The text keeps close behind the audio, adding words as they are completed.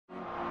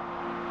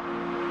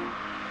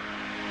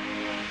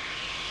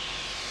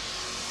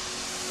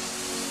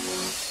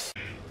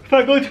if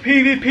I go to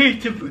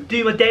PvP to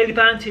do my daily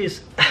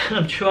bounties,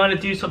 I'm trying to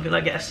do something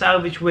like get a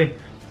salvage win.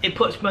 It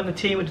puts me on the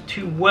team with the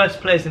 2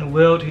 worst players in the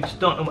world who just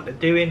don't know what they're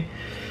doing.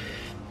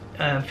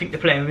 Think they're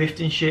playing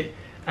Rift and shit.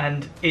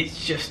 And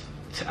it's just,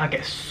 I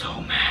get so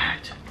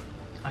mad.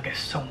 I get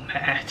so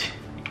mad.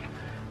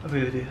 I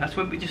really do. That's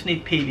when we just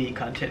need PvE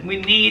content. We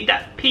need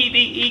that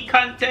PvE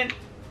content.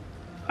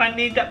 I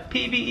need that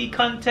PvE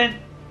content.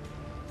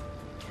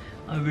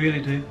 I really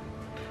do.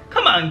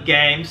 Come on,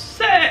 game.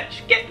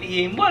 Search. Get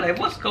me in. Whatever.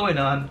 What's going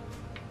on?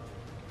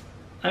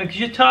 And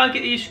because your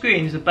target of your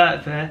screen is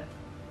about there.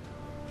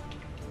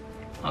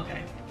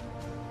 Okay.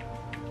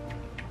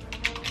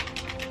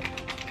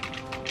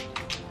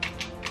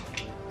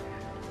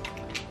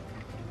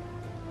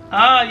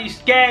 Ah, this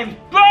game's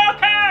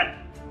broken!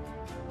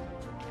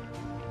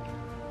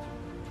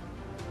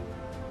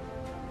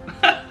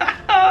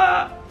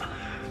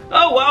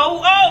 Oh,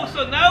 well, oh,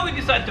 so now we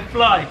decide to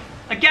fly.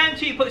 I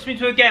guarantee it puts me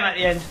into a game at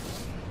the end.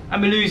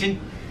 And we're losing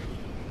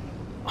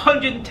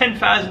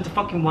 110,000 to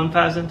fucking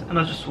 1,000, and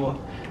I just swore.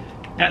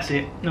 That's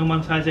it, no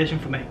monetization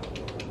for me.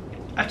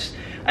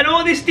 And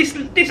all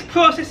this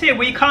process here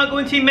where you can't go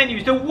into your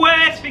menus, the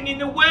worst thing in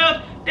the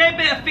world. They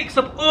better fix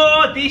up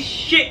all this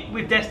shit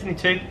with Destiny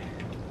 2.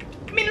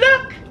 I mean,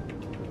 look,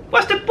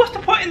 what's the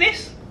point in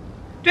this?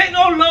 There ain't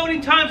no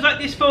loading times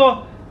like this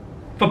for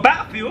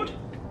Battlefield,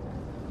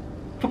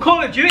 for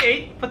Call of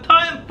Duty, for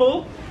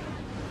Titanfall,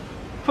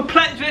 for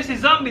Plants vs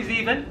Zombies,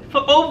 even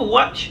for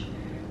Overwatch.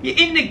 You're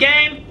in the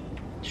game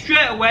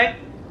straight away.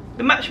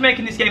 The matchmaking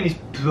in this game is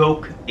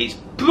broke. It's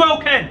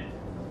broken.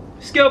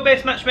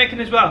 Skill-based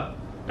matchmaking as well.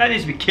 That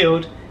needs to be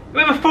killed.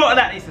 Whoever thought of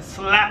that needs to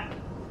slap.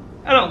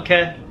 I don't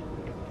care.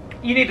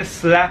 You need a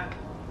slap.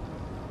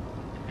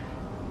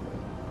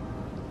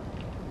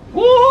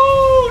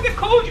 Woohoo! The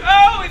coach!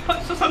 Oh, it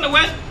puts us on the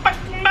worst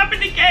fucking map in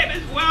the game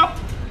as well.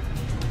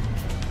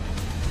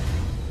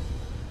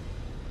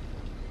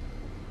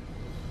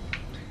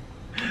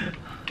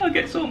 I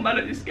get so mad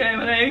at this game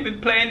and I ain't even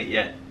playing it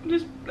yet.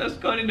 Just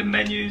going into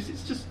menus.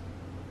 It's just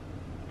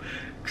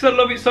because I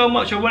love it so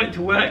much. I want it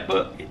to work,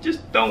 but it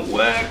just don't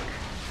work.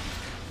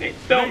 It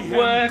don't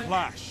work.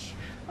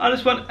 I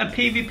just want a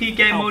PvP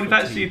game mode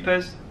without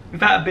supers,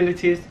 without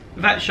abilities,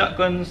 without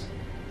shotguns.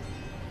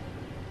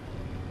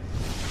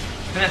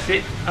 And that's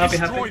it. I'll be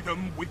happy. Destroy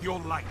them with your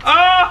light.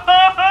 Oh,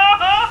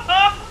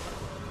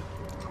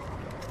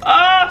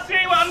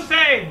 see what I'm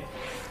saying?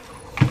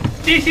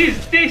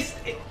 This.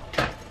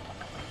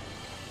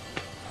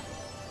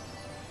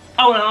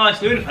 I want a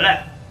nice looter for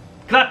that.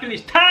 Because I feel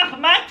it's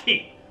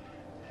automatic.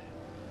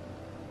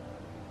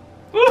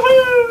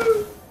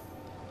 Woohoo!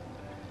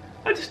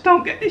 I just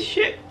don't get this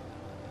shit.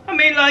 I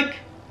mean, like,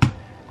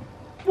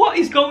 what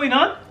is going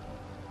on?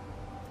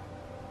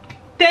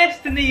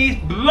 Destiny is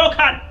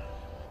broken.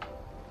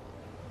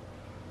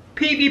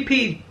 PvP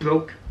is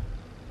broke.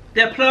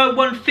 They apply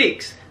one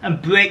fix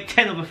and break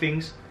 10 other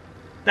things.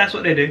 That's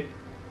what they do.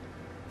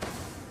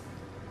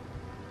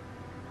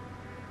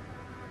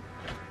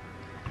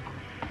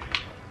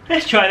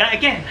 Let's try that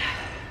again.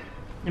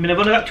 I mean, I've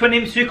only got 20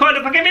 minutes to record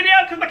the fucking video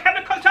because my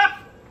camera cuts off.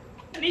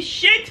 And it's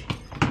shit.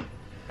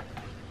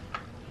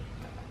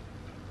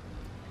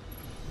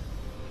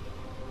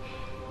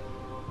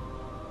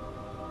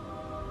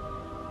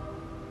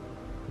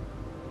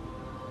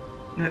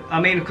 I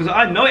mean, because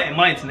I know it ain't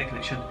my internet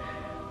connection.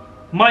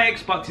 My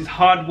Xbox is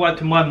hardwired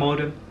to my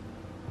modem.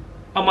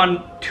 I'm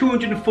on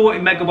 240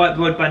 megabyte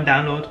broadband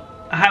download.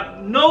 I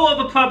have no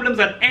other problems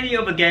on any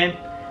other game.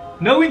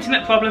 No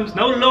internet problems,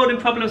 no loading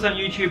problems on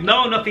YouTube,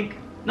 no nothing.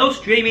 No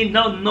streaming,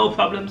 no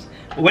problems.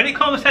 But when it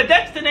comes to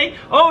Destiny,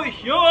 oh,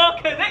 it's your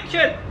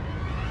connection.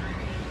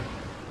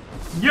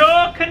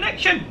 Your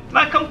connection.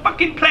 Like I'm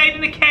fucking playing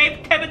in a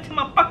cave tethered to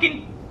my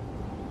fucking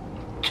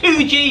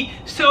 2G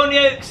Sony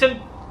Ericsson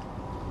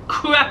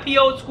crappy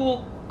old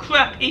school,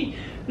 crappy,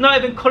 not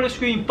even colour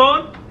screen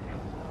phone.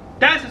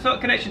 That's the sort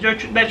of connection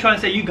they're trying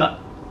to say you got.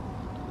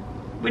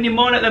 When you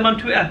moan at them on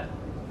Twitter,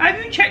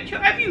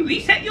 have you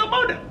reset your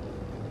modem?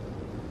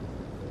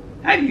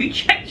 Have you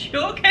checked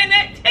your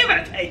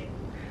connectivity?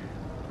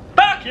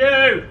 Fuck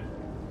you!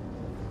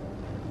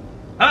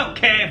 I don't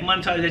care if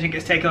monetization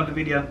gets taken off the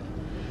video.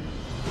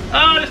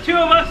 Oh, there's 2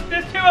 of us!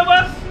 There's 2 of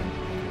us!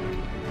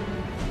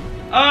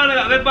 Oh, they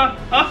got a red bar.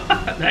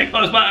 Oh, there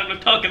goes back. I'm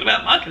talking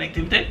about my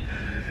connectivity.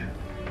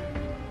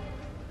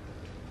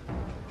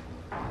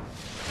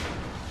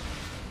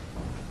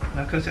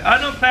 I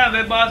don't play on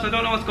red bars, so I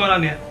don't know what's going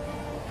on here.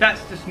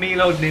 That's just me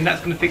loading in. That's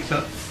going to fix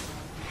up.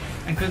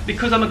 And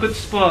because I'm a good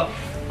sport,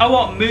 I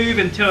won't move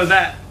until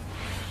that.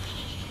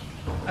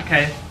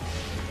 Okay.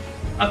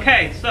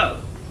 Okay,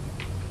 so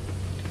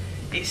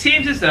it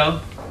seems as though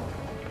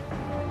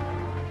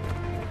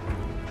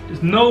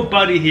there's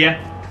nobody here.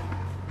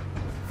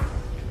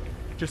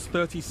 Just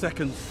 30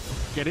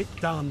 seconds. Get it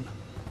done.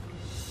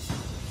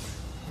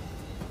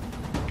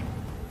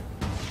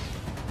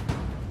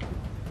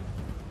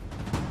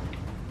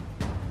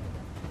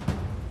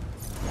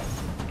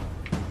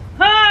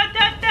 Ah,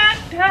 da, da,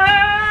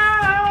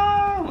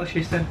 da. What's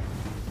she saying?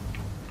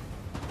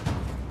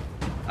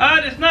 Ah,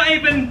 God, it's not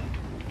even...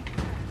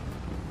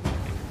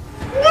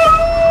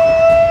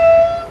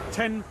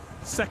 10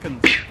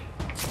 seconds.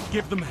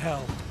 Give them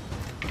hell.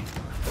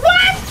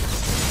 What?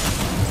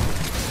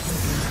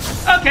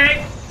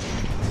 Okay.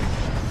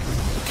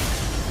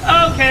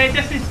 Okay,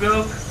 Destiny's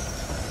broke.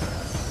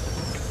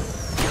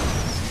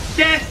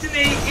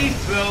 Destiny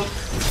is broke.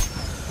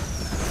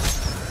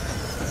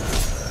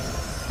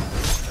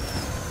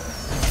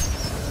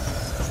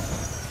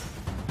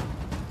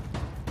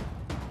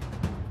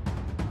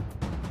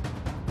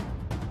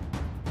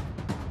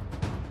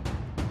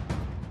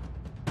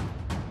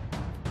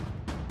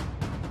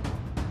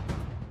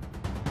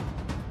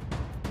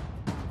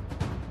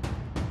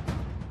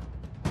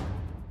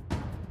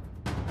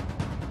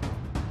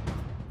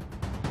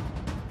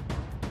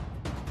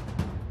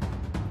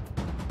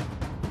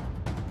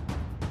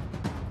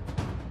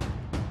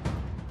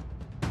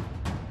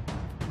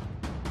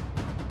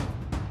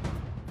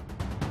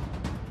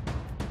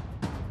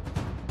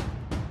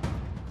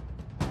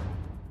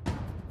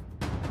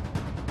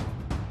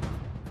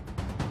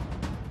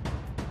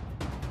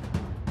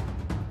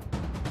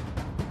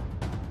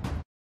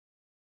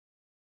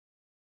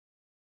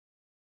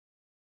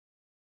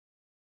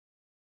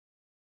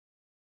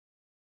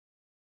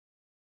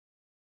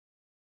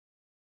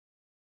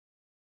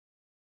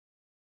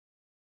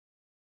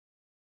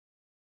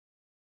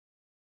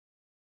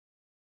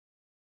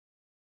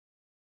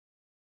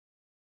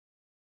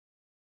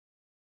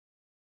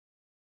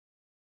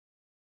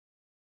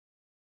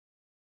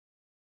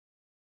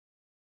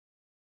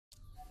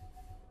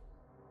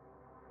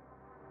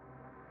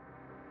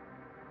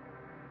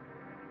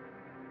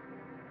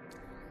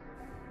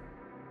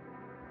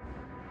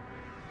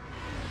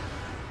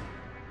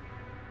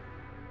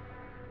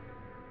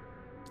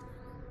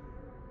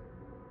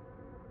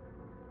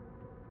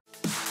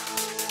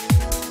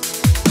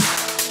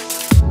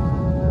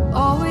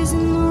 Always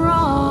in the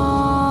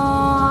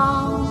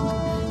wrong,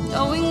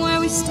 knowing where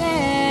we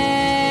stand.